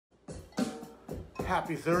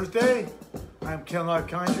Happy Thursday. I'm Ken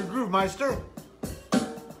Lodkind, your Groove Meister.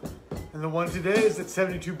 And the one today is at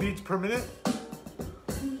 72 beats per minute.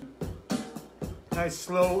 Nice,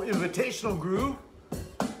 slow, invitational groove.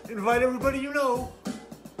 Invite everybody you know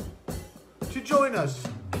to join us.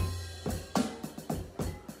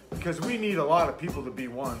 Because we need a lot of people to be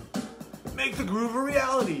one. Make the groove a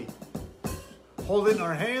reality. Hold it in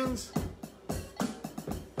our hands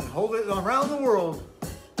and hold it around the world.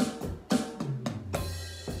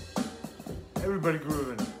 Everybody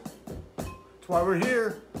grooving. That's why we're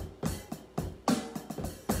here.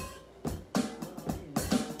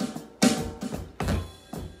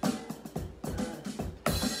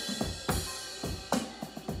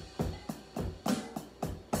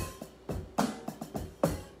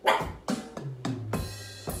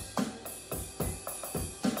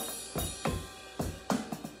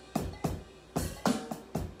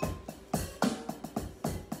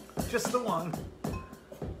 Just the one.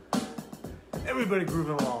 Everybody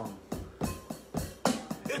grooving along.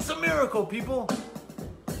 It's a miracle, people.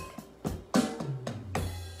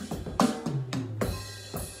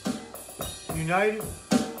 United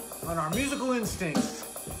on our musical instincts.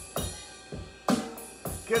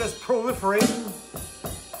 Get us proliferating.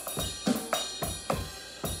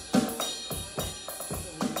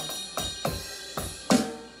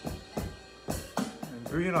 And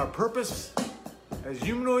bringing our purpose as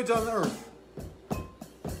humanoids on the earth.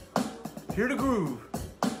 Here to groove.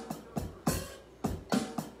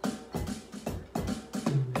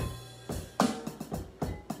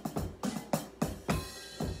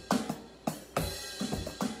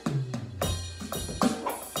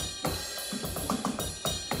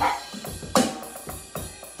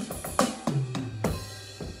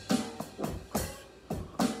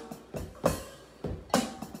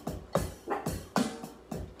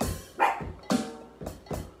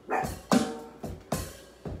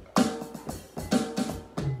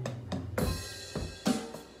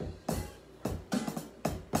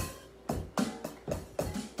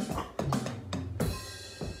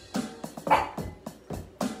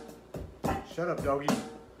 Shut up, doggy.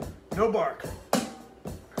 No bark.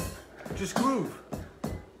 Just groove.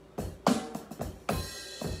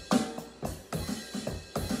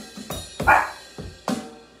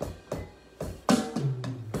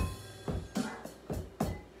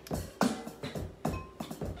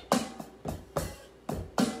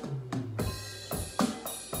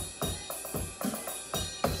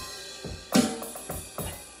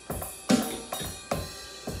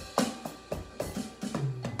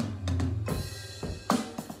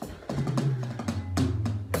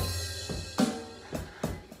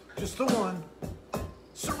 Just the one.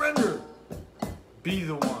 Surrender. Be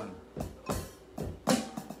the one.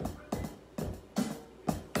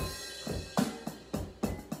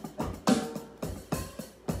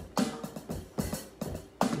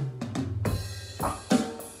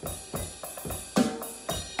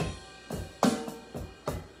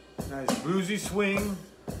 Nice bluesy swing.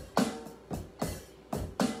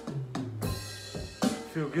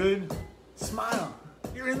 Feel good? Smile.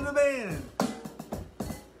 You're in the band.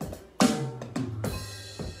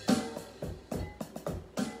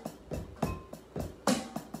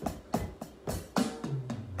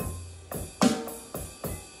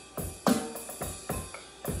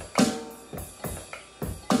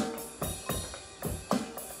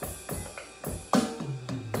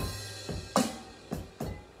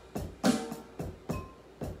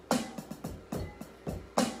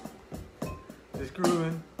 Just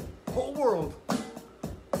grooving. Whole world.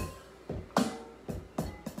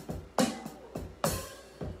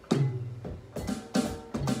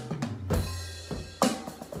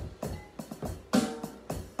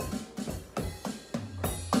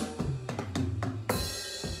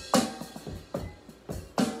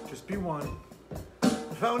 Just be one.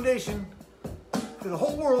 The foundation for the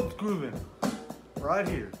whole world grooving. Right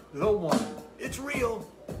here. The one. It's real.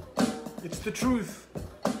 It's the truth.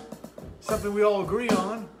 Something we all agree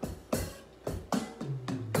on.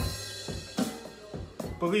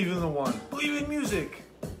 Believe in the one. Believe in music.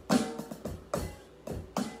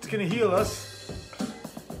 It's gonna heal us.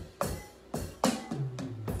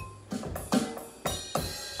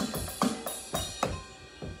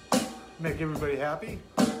 Make everybody happy.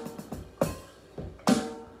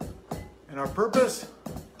 And our purpose,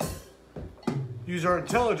 use our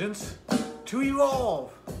intelligence to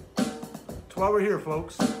evolve. That's why we're here,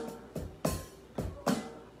 folks.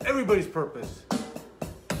 Everybody's purpose.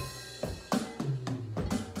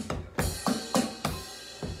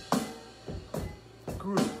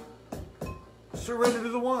 Groove. Surrender to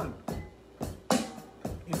the one.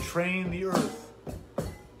 Entrain the earth.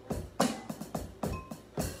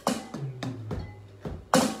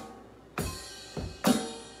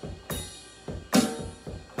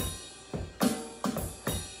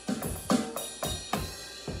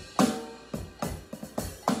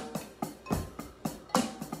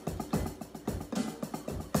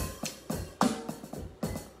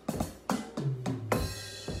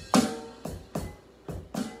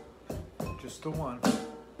 Just the one.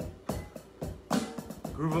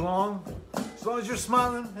 Groove along. As long as you're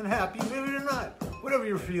smiling and happy, maybe you're not. Whatever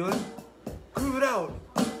you're feeling, groove it out.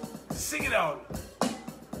 Sing it out.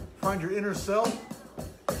 Find your inner self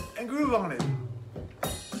and groove on it.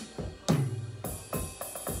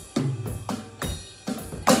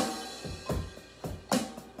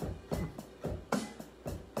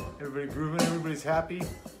 Everybody grooving, everybody's happy.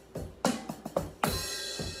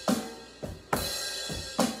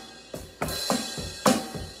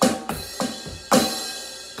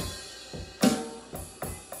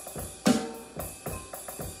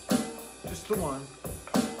 Just the one.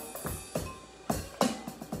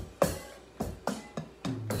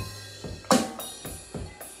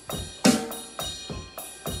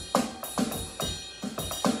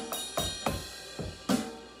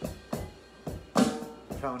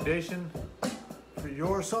 Foundation for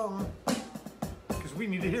your song, because we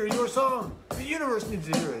need to hear your song. The universe needs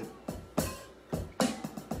to hear it.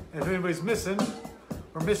 And if anybody's missing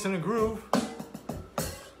or missing a groove,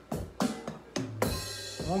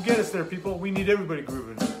 won't get us there, people. We need everybody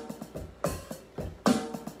grooving.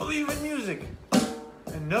 Believe in music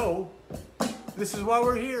and know this is why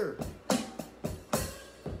we're here.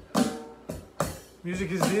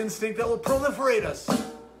 Music is the instinct that will proliferate us.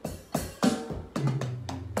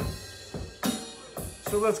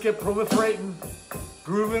 So let's get proliferating,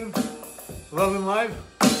 grooving, loving life,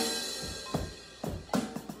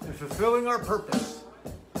 and fulfilling our purpose.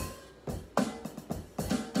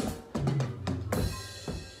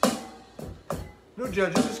 No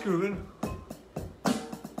judging, just grooving.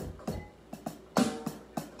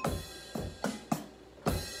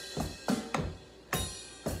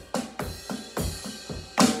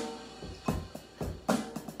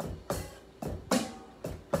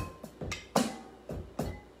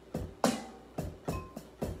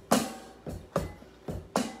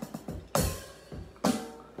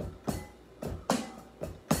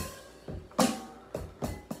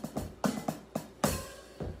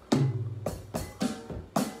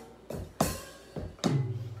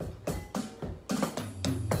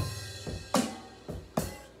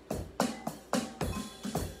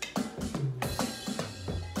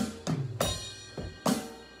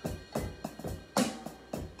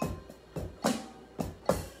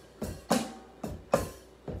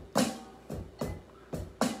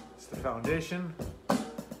 Foundation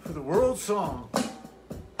for the world song.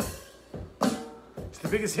 It's the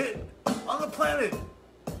biggest hit on the planet,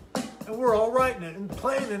 and we're all writing it and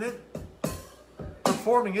playing in it,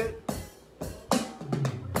 performing it.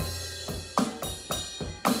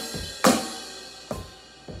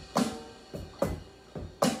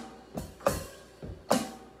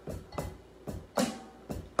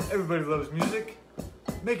 Everybody loves music.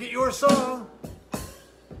 Make it your song.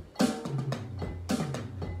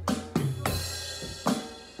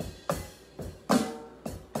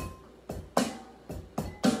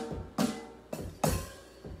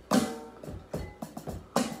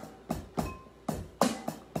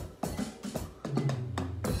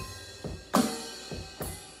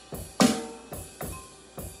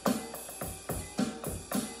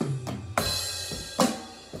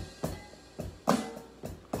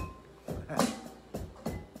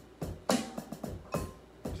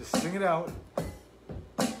 Sing it out.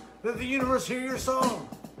 Let the universe hear your song.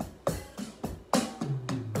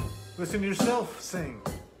 Listen to yourself sing.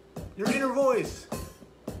 Your inner voice.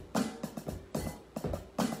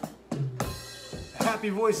 A happy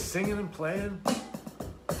voice singing and playing.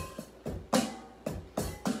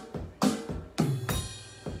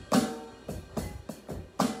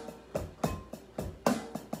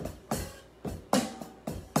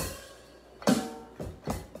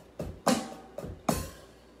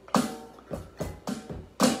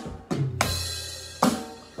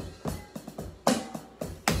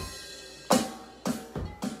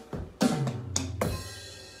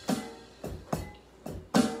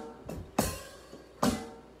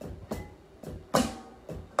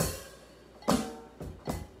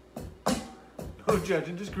 No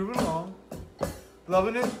judging, just grooving along.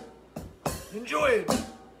 Loving it. Enjoy it.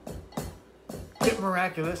 Get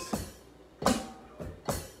miraculous.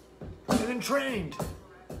 And entrained.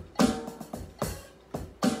 It's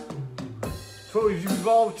what we've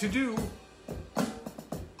evolved to do.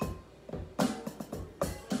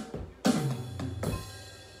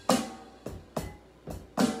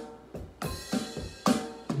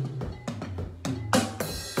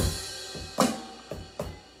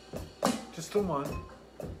 Just the one.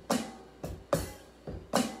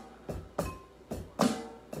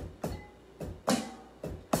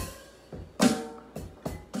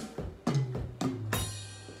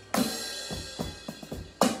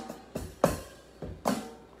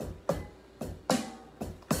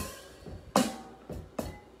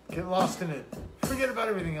 Get lost in it. Forget about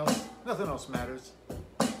everything else. Nothing else matters.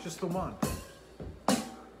 Just the one.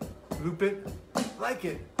 Loop it. Like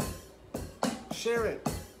it. Share it.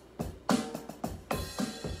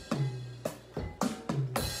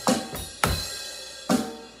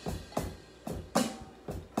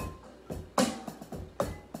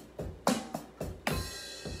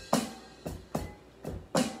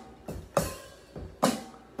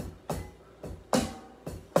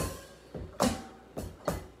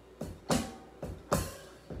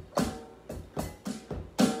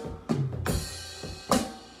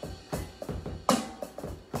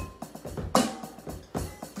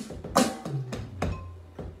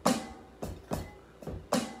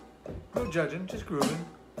 No judging, just grooving.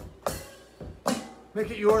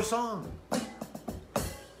 Make it your song.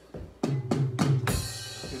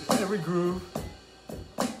 Every groove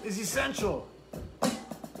is essential.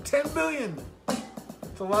 10 billion.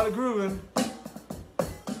 It's a lot of grooving.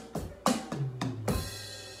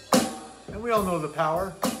 And we all know the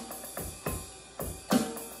power.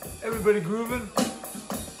 Everybody grooving.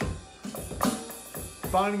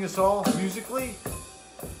 Bonding us all musically.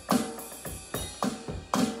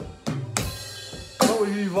 What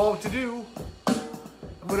we've evolved to do,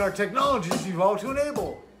 and what our technologies evolved to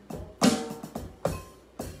enable.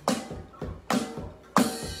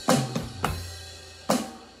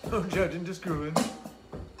 No judging, just grooving.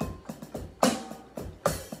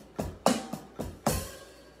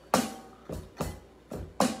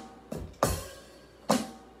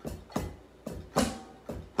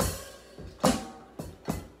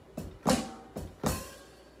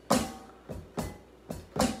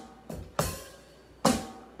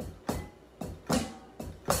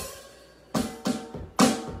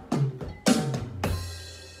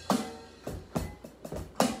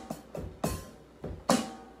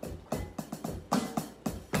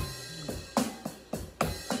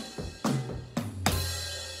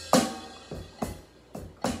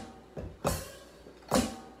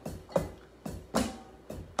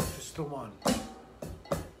 The one.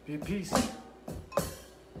 Be at peace.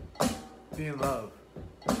 Be in love.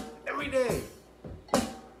 Every day.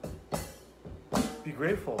 Be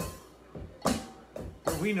grateful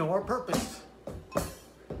that we know our purpose.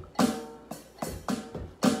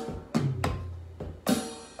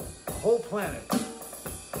 The whole planet.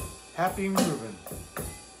 Happy and grooving.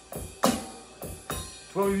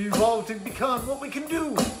 It's what we've evolved to become, what we can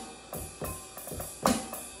do.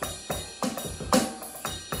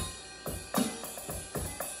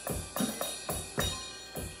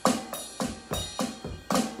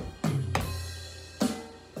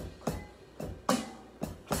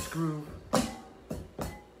 Groove.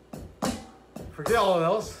 Forget all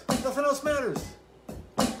else. Nothing else matters.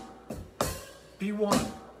 Be one.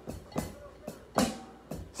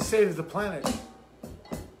 Save the planet.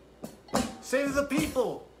 Save the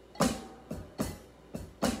people.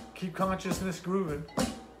 Keep consciousness grooving.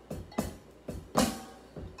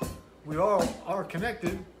 We all are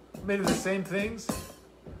connected, made of the same things,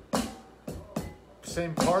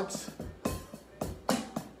 same parts.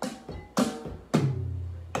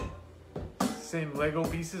 Same Lego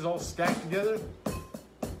pieces all stacked together.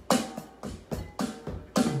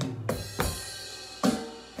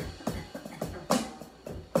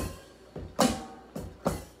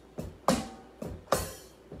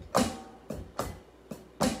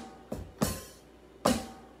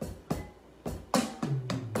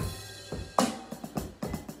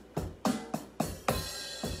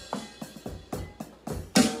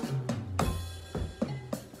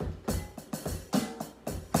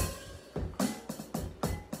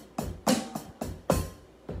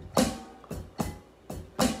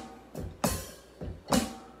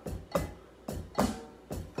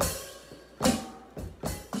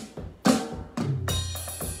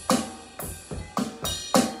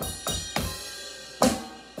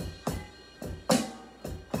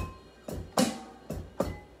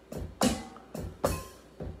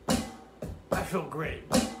 I feel great.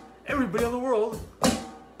 Everybody in the world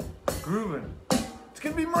grooving. It's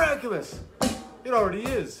gonna be miraculous. It already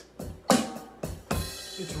is.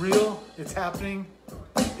 It's real. It's happening.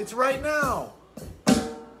 It's right now.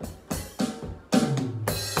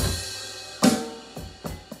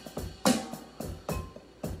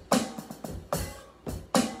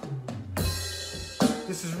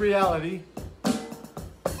 This is reality.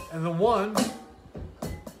 And the one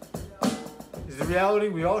is the reality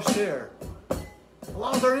we all share.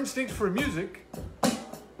 Along with our instincts for music,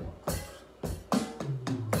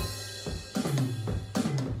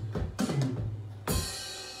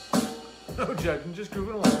 no judging, just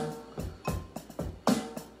grooving along.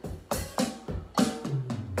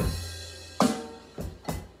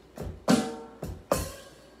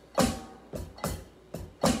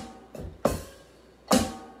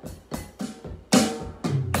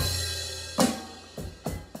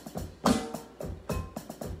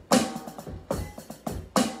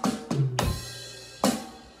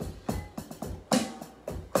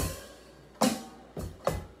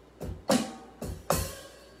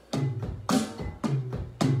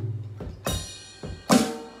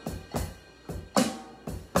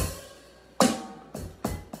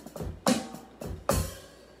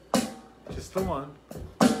 Just the one.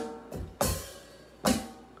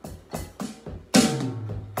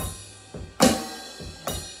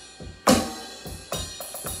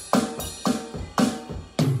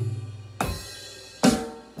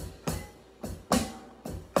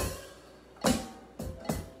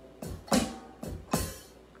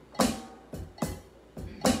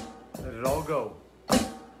 Let it all go.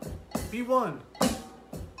 Be one.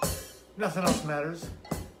 Nothing else matters.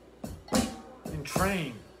 And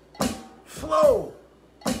train. Flow.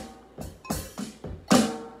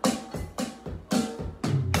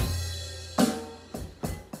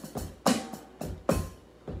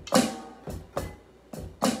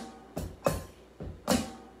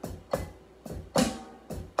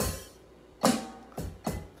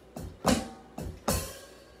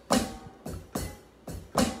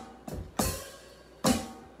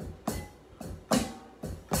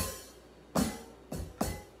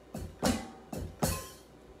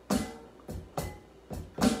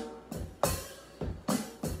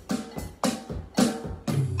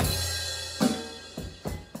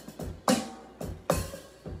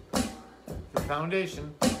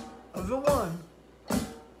 Foundation of the one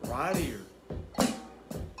right here.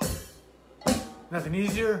 Nothing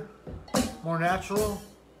easier, more natural,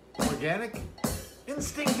 organic,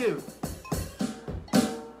 instinctive.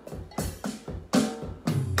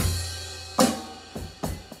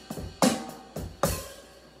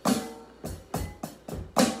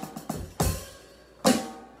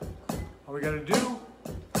 All we gotta do,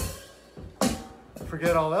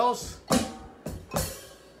 forget all else,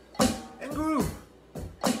 groove.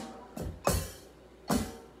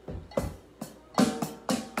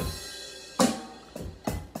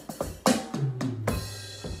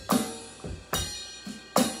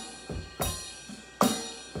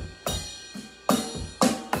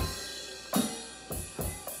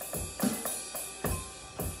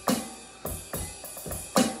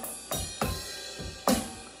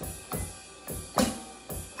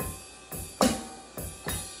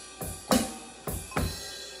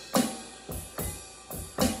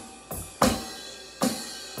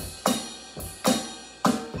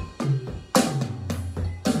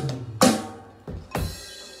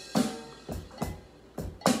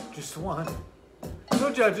 Just one.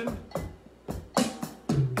 No judging.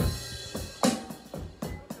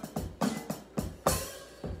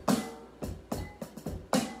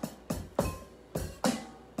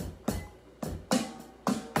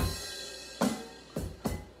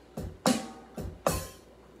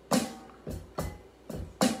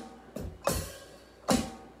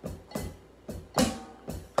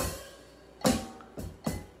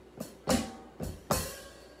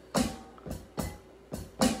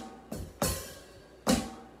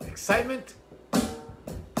 Excitement,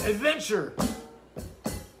 adventure,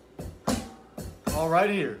 all right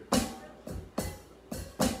here.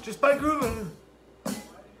 Just by grooving.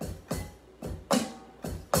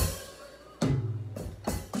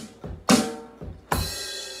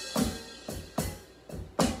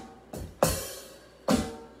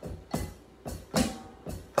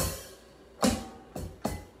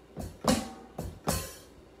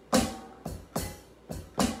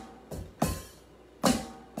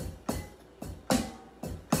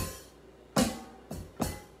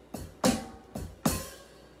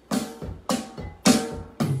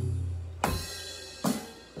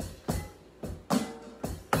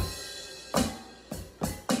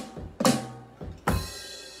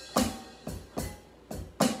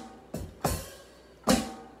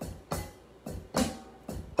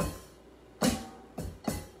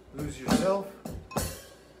 Lose yourself,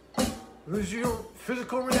 lose your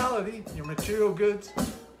physical reality, your material goods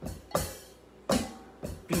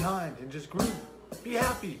behind, and just groove. Be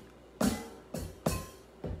happy.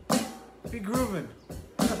 Be grooving.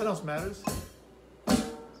 Nothing else matters.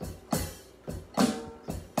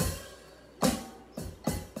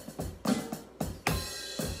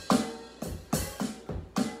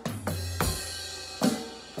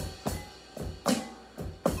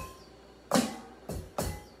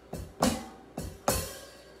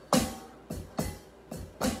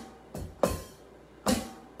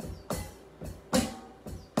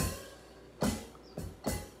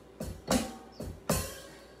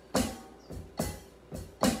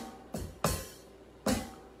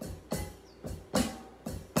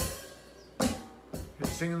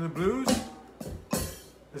 Singing the blues,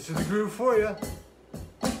 this is the groove for you.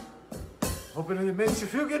 Hoping it makes you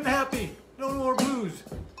feel good and happy. No more blues.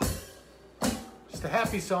 Just the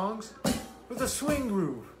happy songs with a swing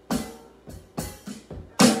groove.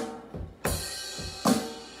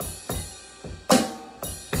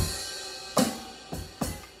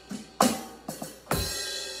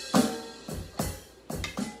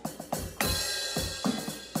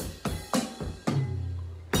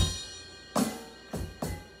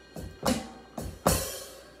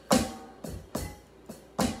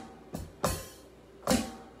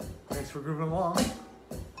 Thanks for grooving along,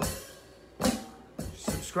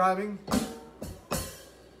 subscribing,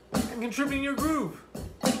 and contributing your groove,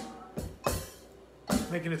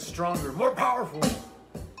 making it stronger, more powerful.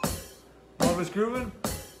 More of us grooving,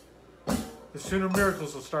 the sooner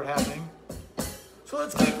miracles will start happening. So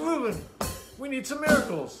let's keep grooving. We need some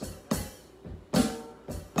miracles.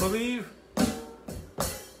 Believe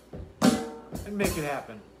and make it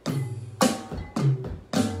happen.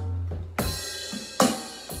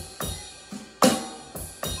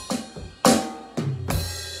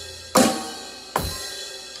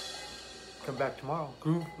 Come back tomorrow.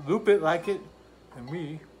 Groove, loop it, like it, and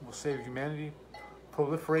we will save humanity,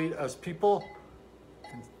 proliferate as people,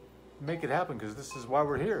 and make it happen, because this is why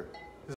we're here.